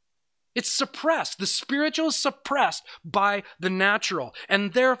 It's suppressed. The spiritual is suppressed by the natural.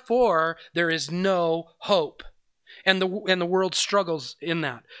 And therefore, there is no hope. And the world struggles in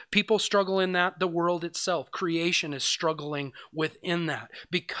that. People struggle in that. The world itself, creation, is struggling within that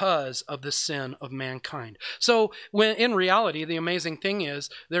because of the sin of mankind. So when in reality, the amazing thing is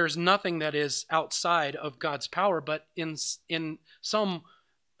there's nothing that is outside of God's power, but in some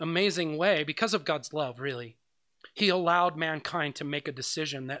amazing way, because of God's love, really, he allowed mankind to make a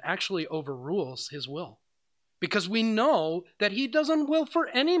decision that actually overrules his will. Because we know that he doesn't will for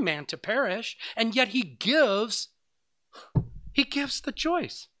any man to perish, and yet he gives the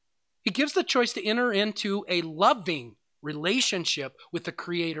choice. He gives the choice to enter into a loving relationship with the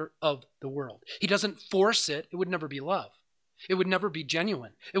creator of the world. He doesn't force it. It would never be love. It would never be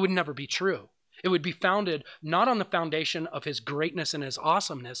genuine. It would never be true. It would be founded not on the foundation of his greatness and his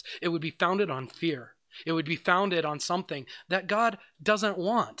awesomeness. It would be founded on fear. It would be founded on something that God doesn't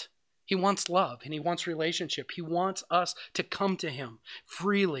want. He wants love and he wants relationship. He wants us to come to him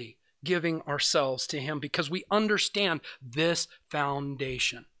freely, giving ourselves to him because we understand this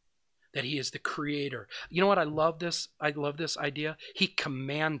foundation, that he is the creator. You know what? I love this idea. He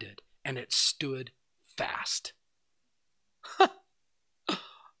commanded and it stood fast.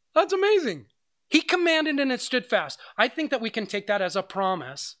 That's amazing. He commanded and it stood fast. I think that we can take that as a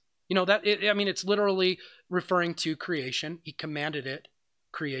promise. It's literally referring to creation. He commanded it,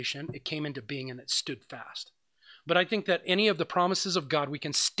 creation. It came into being and it stood fast. But I think that any of the promises of God, we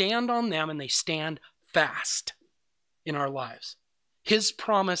can stand on them and they stand fast in our lives. His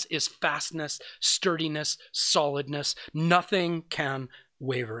promise is fastness, sturdiness, solidness. Nothing can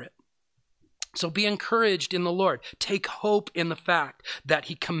waver it. So be encouraged in the Lord. Take hope in the fact that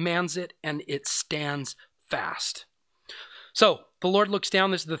he commands it and it stands fast. So the Lord looks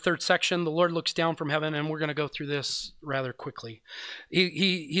down. This is the third section. The Lord looks down from heaven, and we're going to go through this rather quickly.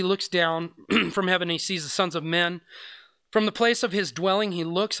 He looks down from heaven. He sees the sons of men. From the place of his dwelling, he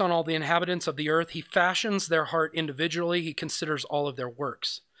looks on all the inhabitants of the earth. He fashions their heart individually. He considers all of their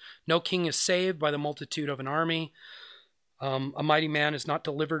works. No king is saved by the multitude of an army. A mighty man is not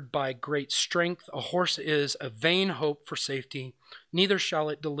delivered by great strength. A horse is a vain hope for safety. Neither shall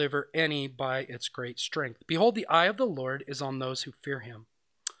it deliver any by its great strength. Behold, the eye of the Lord is on those who fear him,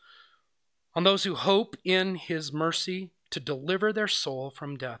 on those who hope in his mercy, to deliver their soul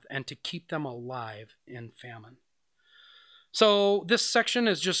from death and to keep them alive in famine. So this section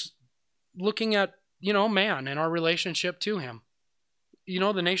is just looking at, man and our relationship to him.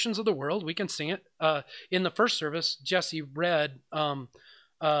 The nations of the world, we can sing it. In the first service, Jesse read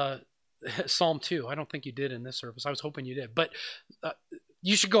Psalm 2. I don't think you did in this service. I was hoping you did. But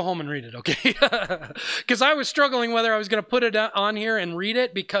you should go home and read it, okay? Because I was struggling whether I was going to put it on here and read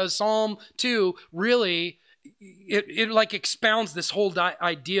it, because Psalm 2 really, it like expounds this whole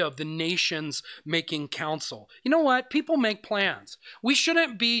idea of the nations making counsel. You know what? People make plans. We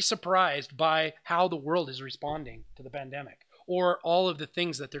shouldn't be surprised by how the world is responding to the pandemic, or all of the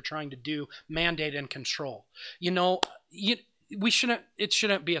things that they're trying to do, mandate and control. it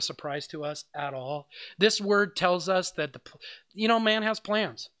shouldn't be a surprise to us at all. This word tells us that man has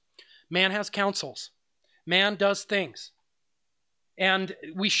plans. Man has counsels. Man does things. And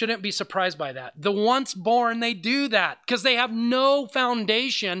we shouldn't be surprised by that. The once born, they do that because they have no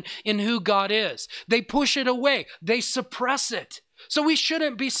foundation in who God is. They push it away. They suppress it. So we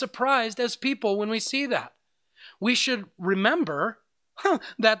shouldn't be surprised as people when we see that. We should remember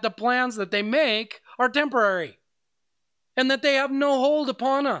that the plans that they make are temporary and that they have no hold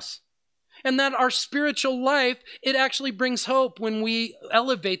upon us. And that our spiritual life, it actually brings hope when we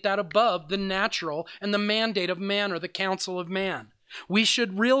elevate that above the natural and the mandate of man or the counsel of man. We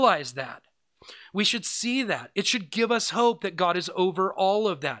should realize that. We should see that. It should give us hope that God is over all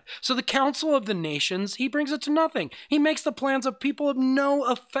of that. So the counsel of the nations, he brings it to nothing. He makes the plans of people of no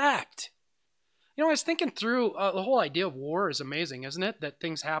effect. I was thinking through the whole idea of war is amazing, isn't it? That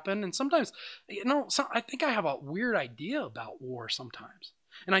things happen. And sometimes, I think I have a weird idea about war sometimes.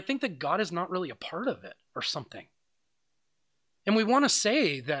 And I think that God is not really a part of it or something. And we want to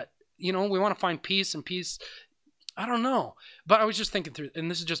say that, we want to find peace and peace. I don't know. But I was just thinking through,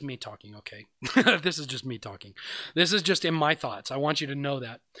 and this is just me talking, okay? This is just me talking. This is just in my thoughts. I want you to know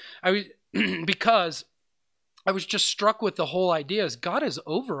that. Because I was just struck with the whole idea is God is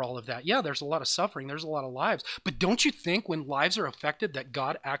over all of that. Yeah, there's a lot of suffering. There's a lot of lives. But don't you think when lives are affected that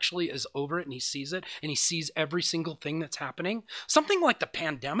God actually is over it and he sees it and he sees every single thing that's happening? Something like the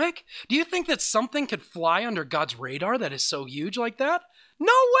pandemic? Do you think that something could fly under God's radar that is so huge like that?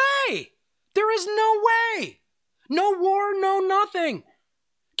 No way! There is no way! No war, no nothing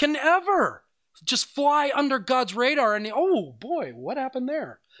can ever just fly under God's radar and, oh boy, what happened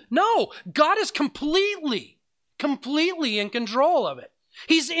there? No, God is completely in control of it.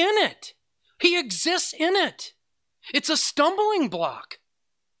 He's in it. He exists in it. It's a stumbling block.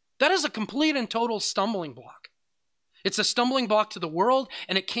 That is a complete and total stumbling block. It's a stumbling block to the world,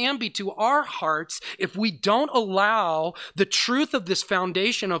 and it can be to our hearts if we don't allow the truth of this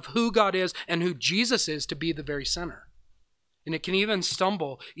foundation of who God is and who Jesus is to be the very center. And it can even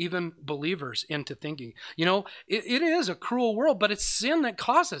stumble even believers into thinking, it is a cruel world, but it's sin that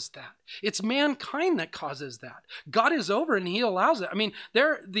causes that. It's mankind that causes that. God is over and he allows it.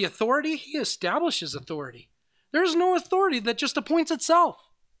 The authority, he establishes authority. There is no authority that just appoints itself.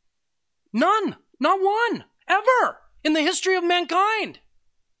 None, not one, ever in the history of mankind,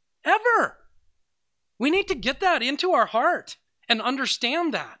 ever. We need to get that into our heart and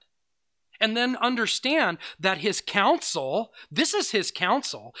understand that. And then understand that his counsel, this is his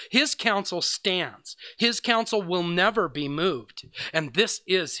counsel. His counsel stands. His counsel will never be moved. And this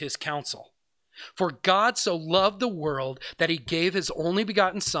is his counsel. For God so loved the world that he gave his only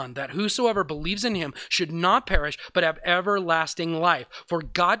begotten Son, that whosoever believes in him should not perish, but have everlasting life. For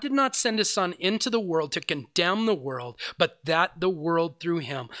God did not send his Son into the world to condemn the world, but that the world through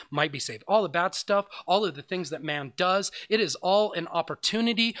him might be saved. All the bad stuff, all of the things that man does, it is all an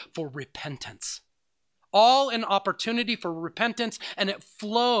opportunity for repentance. All an opportunity for repentance, and it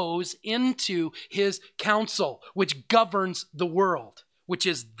flows into his counsel, which governs the world, which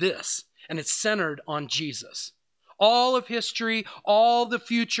is this. And it's centered on Jesus. All of history, all the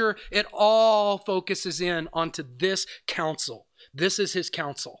future, it all focuses in onto this counsel. This is his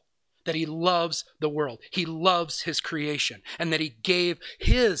counsel, that he loves the world. He loves his creation, and that he gave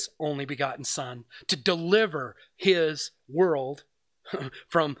his only begotten Son to deliver his world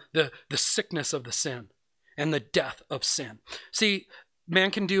from the sickness of the sin and the death of sin. See,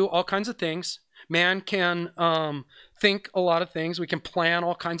 man can do all kinds of things. Man can think a lot of things. We can plan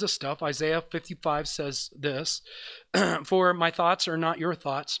all kinds of stuff. Isaiah 55 says this, for my thoughts are not your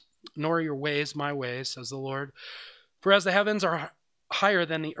thoughts, nor your ways my ways, says the Lord. For as the heavens are higher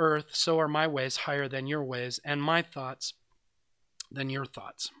than the earth, so are my ways higher than your ways, and my thoughts than your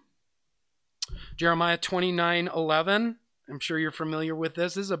thoughts. Jeremiah 29:11. I'm sure you're familiar with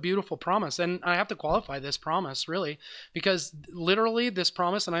this. This is a beautiful promise. And I have to qualify this promise, really, because literally this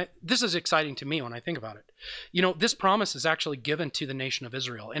promise, and this is exciting to me when I think about it. This promise is actually given to the nation of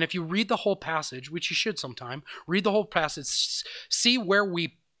Israel. And if you read the whole passage, which you should sometime, read the whole passage, see where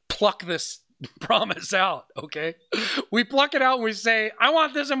we pluck this promise out, okay? We pluck it out and we say, I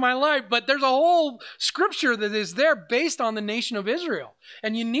want this in my life, but there's a whole scripture that is there based on the nation of Israel.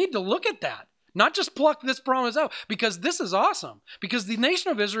 And you need to look at that. Not just pluck this promise out, because this is awesome. Because the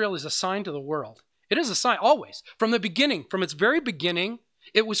nation of Israel is a sign to the world. It is a sign, always. From the beginning, from its very beginning,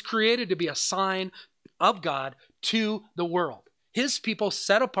 it was created to be a sign of God to the world. His people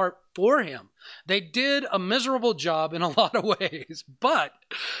set apart for him. They did a miserable job in a lot of ways, but,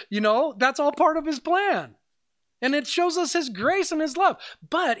 that's all part of his plan. And it shows us his grace and his love.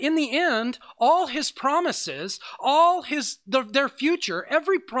 But in the end, all his promises, their future,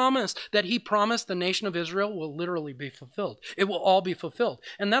 every promise that he promised the nation of Israel will literally be fulfilled. It will all be fulfilled.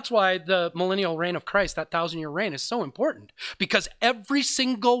 And that's why the millennial reign of Christ, that 1,000-year reign, is so important. Because every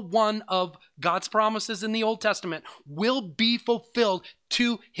single one of God's promises in the Old Testament will be fulfilled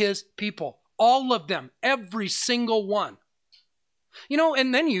to his people. All of them, every single one.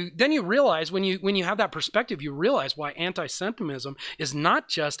 And then you realize when you have that perspective, you realize why anti-Semitism is not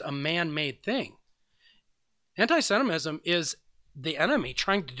just a man-made thing. Anti-Semitism is the enemy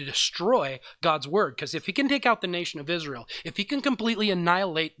trying to destroy God's word, because if he can take out the nation of Israel, if he can completely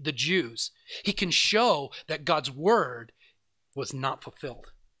annihilate the Jews, he can show that God's word was not fulfilled.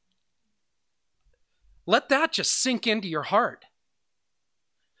 Let that just sink into your heart.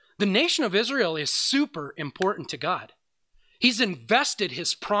 The nation of Israel is super important to God. He's invested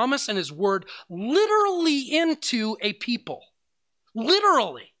his promise and his word literally into a people.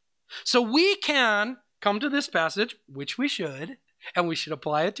 Literally. So we can come to this passage, which we should, and we should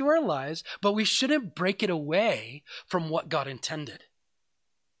apply it to our lives, but we shouldn't break it away from what God intended.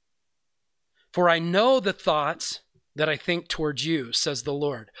 For I know the thoughts that I think towards you, says the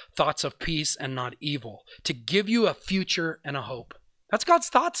Lord, thoughts of peace and not evil, to give you a future and a hope. That's God's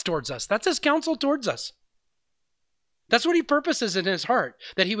thoughts towards us. That's his counsel towards us. That's what he purposes in his heart,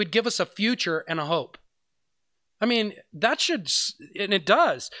 that he would give us a future and a hope. I mean, that should, and it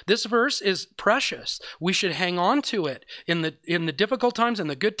does. This verse is precious. We should hang on to it in the difficult times and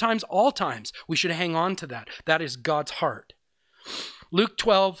the good times, all times. We should hang on to that. That is God's heart. Luke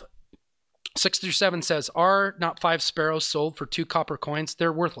 12, 6-7 says, "Are not 5 sparrows sold for 2 copper coins?"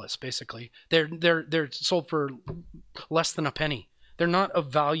 They're worthless, basically. They're sold for less than a penny. They're not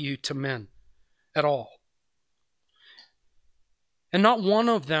of value to men at all. And not one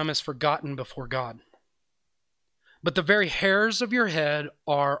of them is forgotten before God. But the very hairs of your head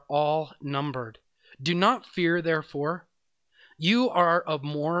are all numbered. Do not fear, therefore. You are of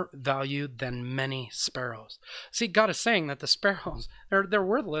more value than many sparrows. See, God is saying that the sparrows, they're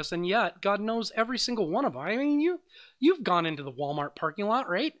worthless, and yet God knows every single one of them. I mean, you've gone into the Walmart parking lot,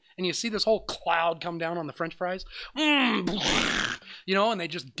 right? And you see this whole cloud come down on the French fries. And they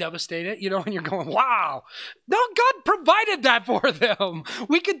just devastate it, and you're going, wow. No, God provided that for them.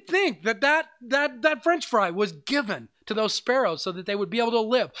 We could think that French fry was given to those sparrows so that they would be able to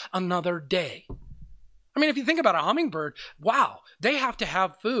live another day. I mean, if you think about a hummingbird, wow, they have to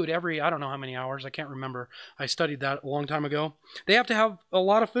have food every, I don't know how many hours. I can't remember. I studied that a long time ago. They have to have a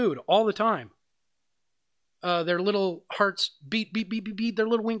lot of food all the time. Their little hearts beat, beat, beat, beat, beat. Their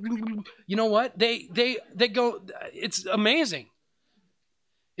little wing. You know what? They go. It's amazing.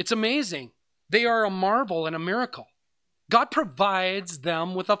 It's amazing. They are a marvel and a miracle. God provides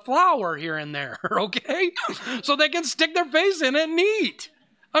them with a flower here and there, okay? So they can stick their face in it and eat.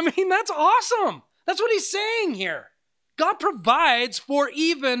 I mean, that's awesome. That's what he's saying here. God provides for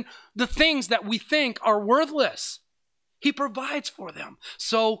even the things that we think are worthless. He provides for them.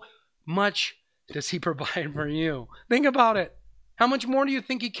 So much does he provide for you. Think about it. How much more do you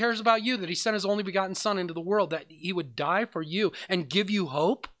think he cares about you, that he sent his only begotten son into the world, that he would die for you and give you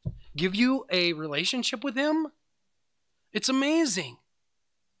hope, give you a relationship with him? It's amazing.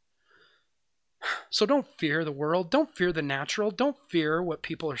 So don't fear the world. Don't fear the natural. Don't fear what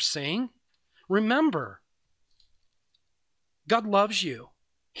people are saying. Remember, God loves you.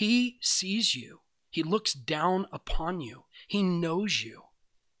 He sees you. He looks down upon you. He knows you.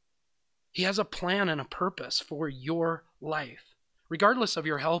 He has a plan and a purpose for your life. Regardless of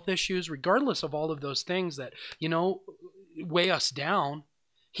your health issues, regardless of all of those things that, weigh us down,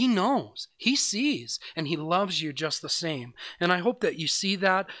 he knows, he sees, and he loves you just the same. And I hope that you see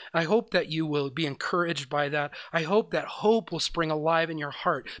that. I hope that you will be encouraged by that. I hope that hope will spring alive in your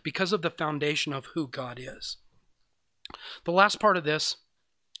heart because of the foundation of who God is. The last part of this,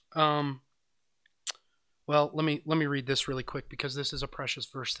 let me read this really quick, because this is a precious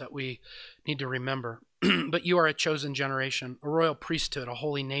verse that we need to remember. But you are a chosen generation, a royal priesthood, a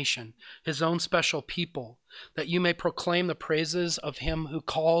holy nation, his own special people, that you may proclaim the praises of him who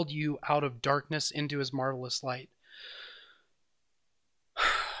called you out of darkness into his marvelous light,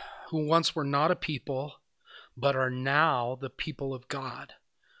 who once were not a people, but are now the people of God,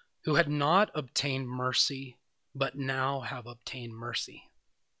 who had not obtained mercy, but now have obtained mercy.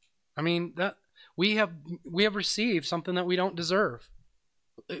 I mean, that we have received something that we don't deserve.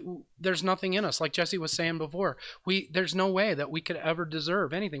 There's nothing in us, like Jesse was saying before. There's no way that we could ever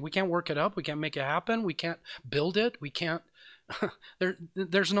deserve anything. We can't work it up. We can't make it happen. We can't build it. We can't.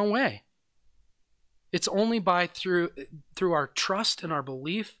 There's no way. It's only by through our trust and our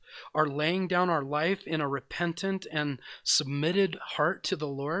belief, our laying down our life in a repentant and submitted heart to the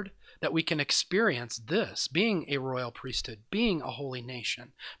Lord, that we can experience this, being a royal priesthood, being a holy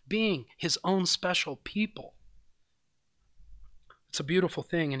nation, being his own special people. It's a beautiful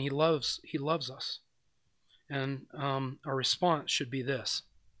thing, and he loves us. And our response should be this.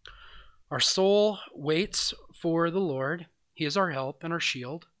 Our soul waits for the Lord. He is our help and our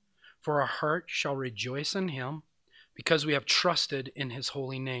shield. For our heart shall rejoice in him, because we have trusted in his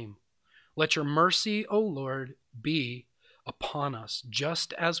holy name. Let your mercy, O Lord, be upon us,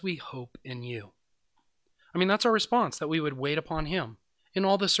 just as we hope in you. I mean, that's our response, that we would wait upon him in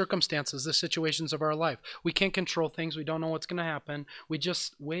all the circumstances, the situations of our life. We can't control things. We don't know what's going to happen. We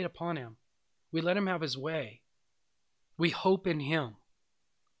just wait upon him. We let him have his way. We hope in him.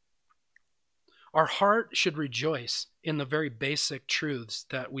 Our heart should rejoice in the very basic truths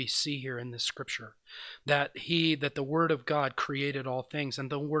that we see here in this scripture. That the Word of God created all things, and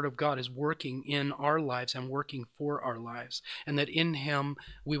the Word of God is working in our lives and working for our lives, and that in him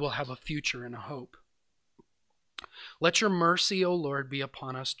we will have a future and a hope. Let your mercy, O Lord, be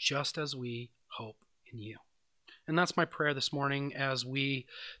upon us, just as we hope in you. And that's my prayer this morning,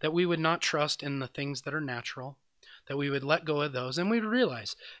 that we would not trust in the things that are natural, that we would let go of those, and we'd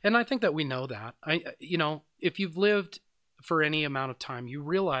realize, and I think that we know that, if you've lived for any amount of time, you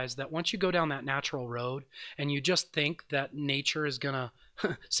realize that once you go down that natural road and you just think that nature is going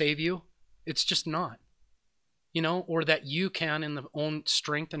to save you, it's just not. Or that you can, in the own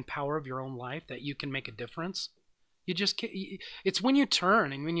strength and power of your own life, that you can make a difference. You just can't. It's when you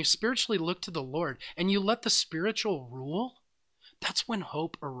turn and when you spiritually look to the Lord and you let the spiritual rule, that's when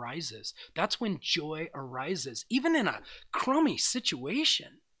hope arises. That's when joy arises. Even in a crummy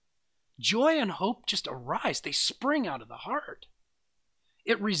situation, joy and hope just arise. They spring out of the heart.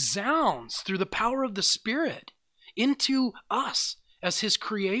 It resounds through the power of the Spirit into us as his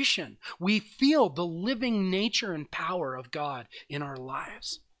creation. We feel the living nature and power of God in our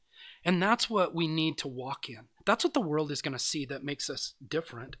lives. And that's what we need to walk in. That's what the world is going to see that makes us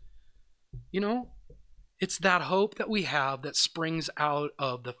different. It's that hope that we have that springs out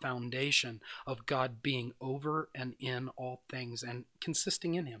of the foundation of God being over and in all things and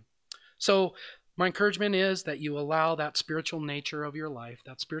consisting in him. So my encouragement is that you allow that spiritual nature of your life,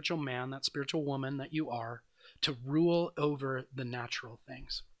 that spiritual man, that spiritual woman that you are, to rule over the natural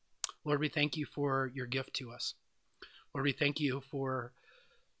things. Lord, we thank you for your gift to us. Lord, we thank you for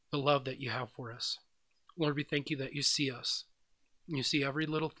the love that you have for us. Lord, we thank you that you see us. You see every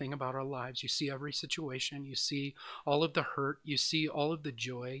little thing about our lives. You see every situation. You see all of the hurt. You see all of the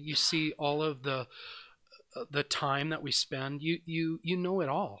joy. You see all of the time that we spend. You know it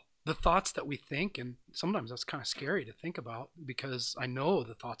all. The thoughts that we think, and sometimes that's kind of scary to think about because I know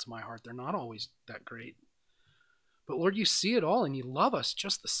the thoughts of my heart. They're not always that great. But Lord, you see it all and you love us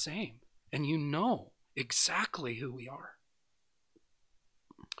just the same. And you know exactly who we are.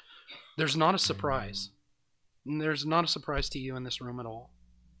 There's not a surprise. There's not a surprise to you in this room at all.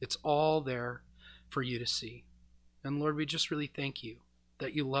 It's all there for you to see. And Lord, we just really thank you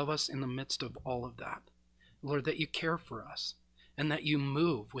that you love us in the midst of all of that. Lord, that you care for us and that you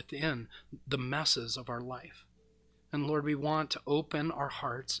move within the messes of our life. And Lord, we want to open our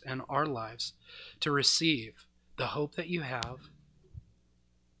hearts and our lives to receive the hope that you have,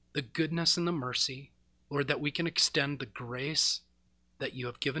 the goodness and the mercy, Lord, that we can extend the grace that you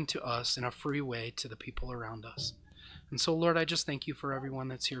have given to us in a free way to the people around us. And so, Lord, I just thank you for everyone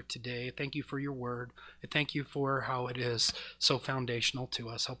that's here today. Thank you for your word. I thank you for how it is so foundational to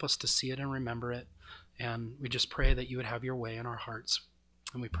us. Help us to see it and remember it. And we just pray that you would have your way in our hearts.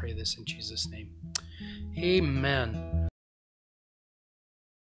 And we pray this in Jesus' name. Amen.